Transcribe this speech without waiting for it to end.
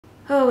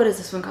Oh, what is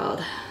this one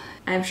called?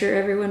 I'm sure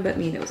everyone but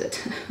me knows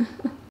it.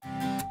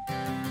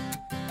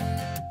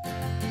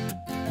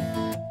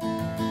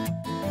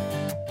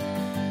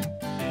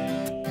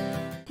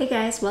 Hey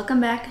guys, welcome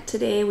back.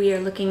 Today we are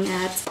looking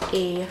at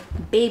a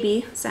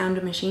baby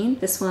sound machine.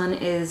 This one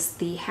is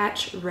the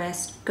Hatch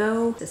Rest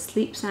Go, the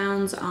sleep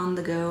sounds on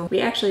the go.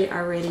 We actually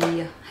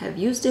already have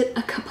used it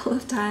a couple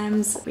of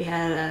times. We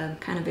had a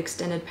kind of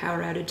extended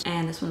power outage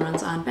and this one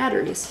runs on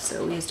batteries,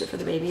 so we used it for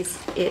the babies.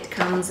 It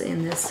comes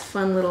in this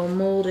fun little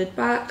molded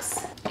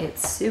box.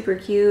 It's super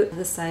cute.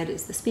 This side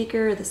is the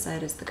speaker, this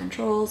side is the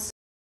controls.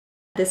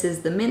 This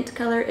is the mint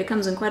color. It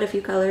comes in quite a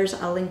few colors.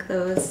 I'll link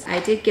those. I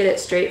did get it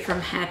straight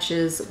from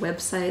Hatch's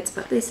websites,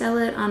 but they sell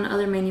it on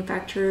other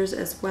manufacturers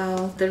as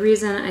well. The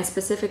reason I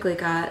specifically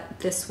got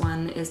this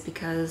one is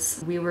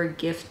because we were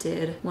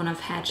gifted one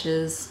of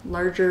Hatch's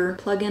larger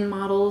plug-in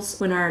models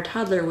when our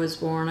toddler was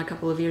born a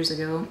couple of years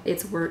ago.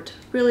 It's worked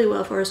really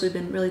well for us. We've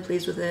been really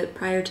pleased with it.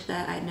 Prior to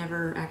that, I'd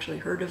never actually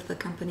heard of the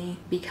company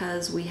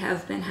because we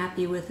have been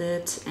happy with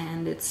it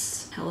and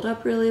it's held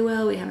up really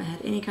well. We haven't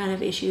had any kind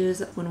of issues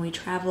when we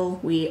travel.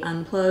 We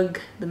unplug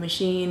the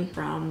machine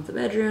from the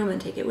bedroom and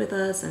take it with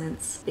us, and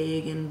it's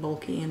big and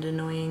bulky and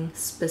annoying.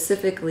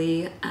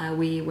 Specifically,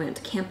 we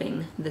went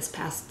camping this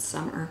past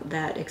summer.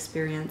 That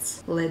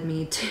experience led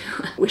me to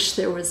wish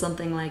there was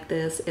something like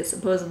this. It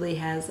supposedly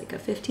has like a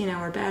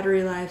 15-hour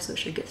battery life, so it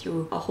should get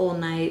through a whole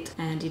night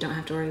and you don't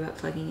have to worry about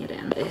plugging it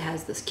in. It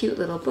has this cute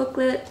little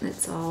booklet.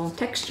 It's all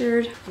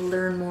textured.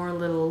 Learn more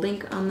little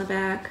link on the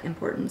back.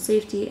 Important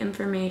safety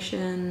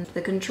information.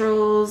 The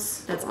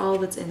controls. That's all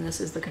that's in this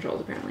is the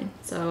controls apparently.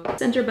 So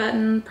center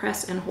button,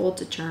 press and hold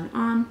to turn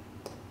on.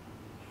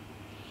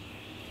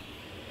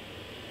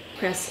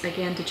 Press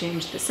again to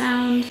change the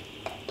sound.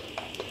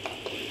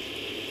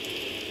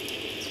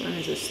 This one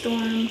is a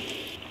storm,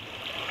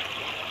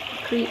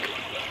 a creek,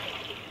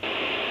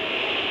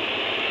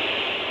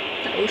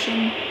 the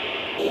ocean,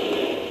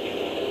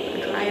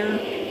 a dryer,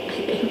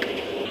 I think,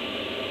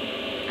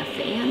 a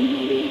fan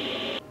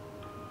maybe,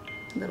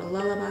 a little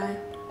lullaby,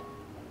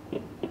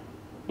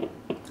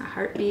 a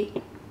heartbeat.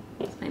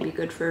 This might be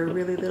good for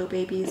really little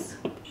babies.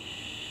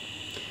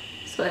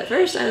 So at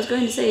first I was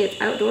going to say it's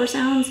outdoor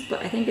sounds,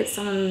 but I think it's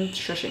someone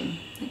shushing,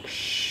 like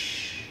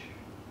shh.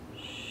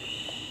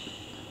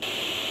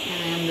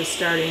 And then the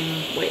starting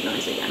white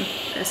noise again.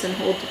 Press and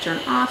hold to turn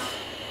off.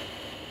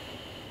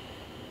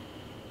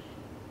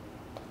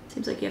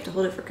 Seems like you have to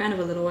hold it for kind of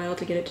a little while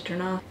to get it to turn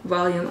off.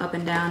 Volume up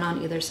and down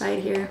on either side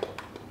here.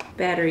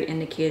 Battery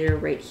indicator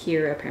right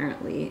here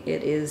apparently.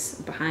 It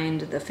is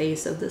behind the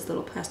face of this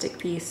little plastic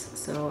piece,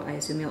 so I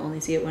assume you'll only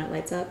see it when it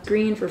lights up.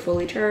 Green for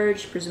fully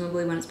charged,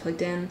 presumably when it's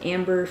plugged in.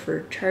 Amber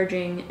for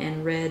charging,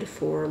 and red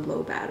for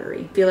low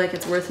battery. I feel like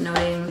it's worth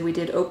noting we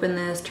did open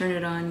this, turn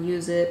it on,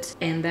 use it,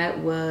 and that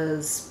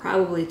was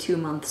probably 2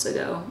 months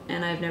ago,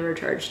 and I've never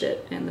charged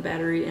it, and the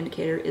battery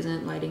indicator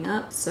isn't lighting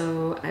up,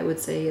 so I would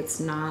say it's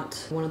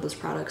not one of those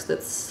products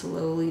that's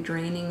slowly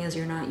draining as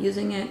you're not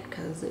using it,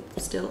 because it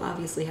still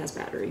obviously has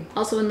battery.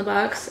 Also in the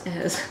box, it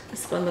has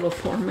this fun little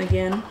form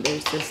again.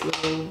 There's this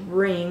little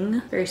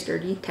ring, very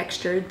sturdy,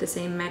 textured, the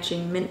same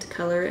matching mint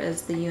color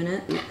as the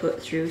unit. We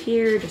put through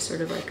here, just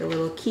sort of like a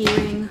little key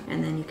ring,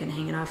 and then you can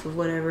hang it off of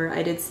whatever.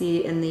 I did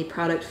see in the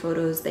product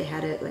photos they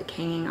had it like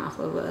hanging off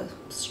of a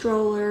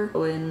stroller.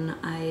 When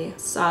I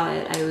saw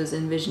it, I was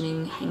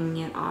envisioning hanging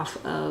it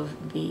off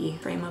of the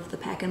frame of the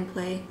pack and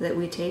play that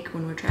we take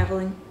when we're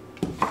traveling.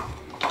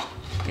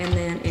 And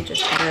then it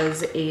just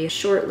has a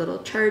short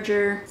little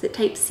charger. Is it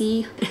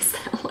Type-C? Is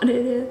that what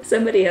it is?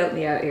 Somebody help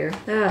me out here.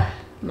 Ah,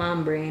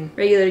 mom brain.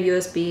 Regular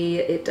USB.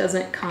 It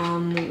doesn't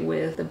come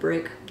with the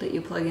brick that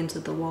you plug into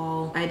the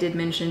wall. I did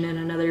mention in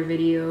another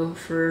video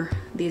for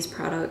these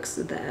products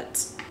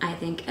that I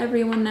think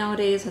everyone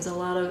nowadays has a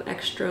lot of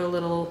extra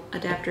little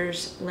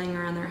adapters laying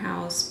around their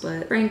house,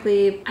 but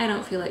frankly, I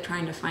don't feel like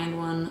trying to find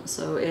one,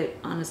 so it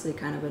honestly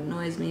kind of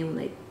annoys me when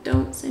they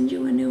don't send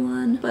you a new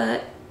one.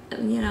 But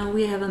you know,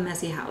 we have a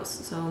messy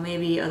house, so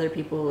maybe other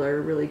people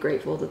are really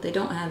grateful that they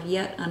don't have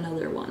yet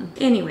another one.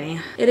 Anyway,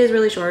 it is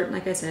really short,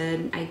 like I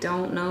said. I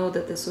don't know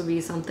that this would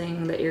be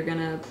something that you're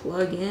gonna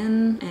plug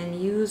in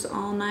and use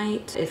all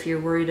night. If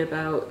you're worried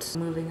about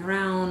moving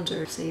around,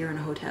 or say you're in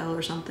a hotel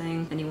or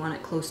something and you want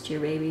it close to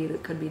your baby,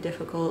 that could be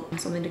difficult.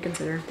 Something to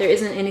consider. There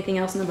isn't anything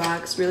else in the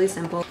box, really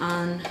simple.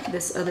 On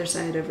this other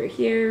side over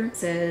here, it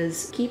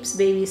says, keeps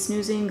baby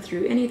snoozing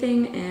through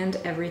anything and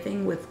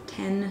everything with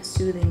 10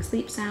 soothing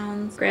sleep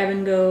sounds. Grab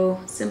and go,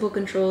 simple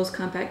controls,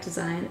 compact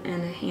design,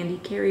 and a handy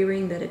carry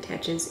ring that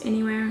attaches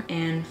anywhere.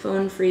 And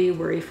phone free,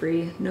 worry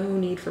free, no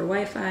need for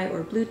Wi-Fi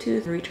or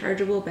Bluetooth.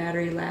 Rechargeable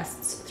battery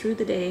lasts through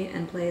the day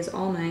and plays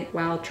all night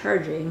while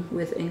charging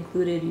with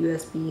included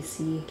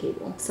USB-C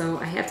cable. So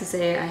I have to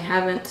say I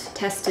haven't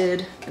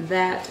tested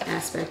that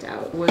aspect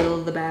out.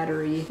 Will the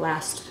battery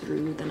last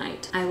through the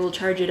night? I will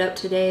charge it up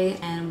today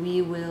and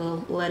we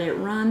will let it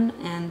run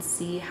and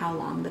see how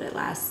long that it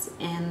lasts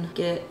and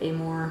get a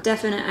more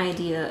definite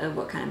idea of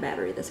what kind of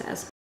battery this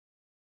has.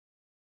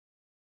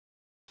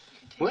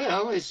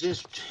 Well, it's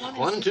just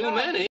one too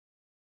many.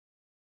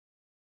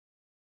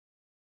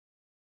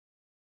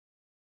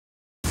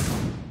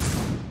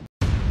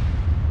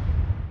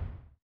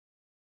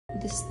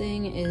 this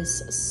thing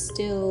is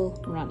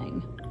still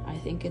running. I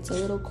think it's a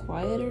little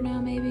quieter now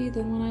maybe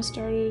than when I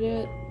started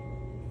it,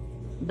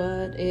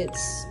 but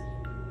it's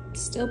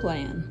still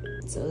playing.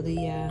 So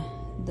the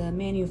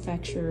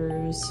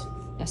manufacturer's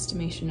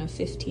estimation of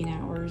 15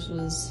 hours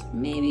was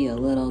maybe a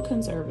little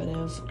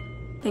conservative.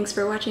 Thanks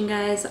for watching,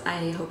 guys.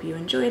 I hope you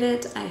enjoyed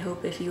it. I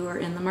hope if you are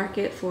in the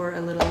market for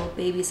a little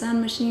baby sound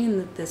machine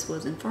that this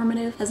was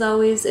informative. As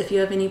always, if you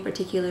have any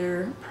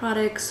particular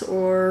products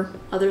or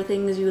other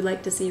things you would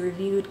like to see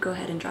reviewed, go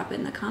ahead and drop it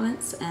in the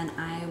comments and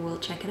I will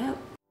check it out.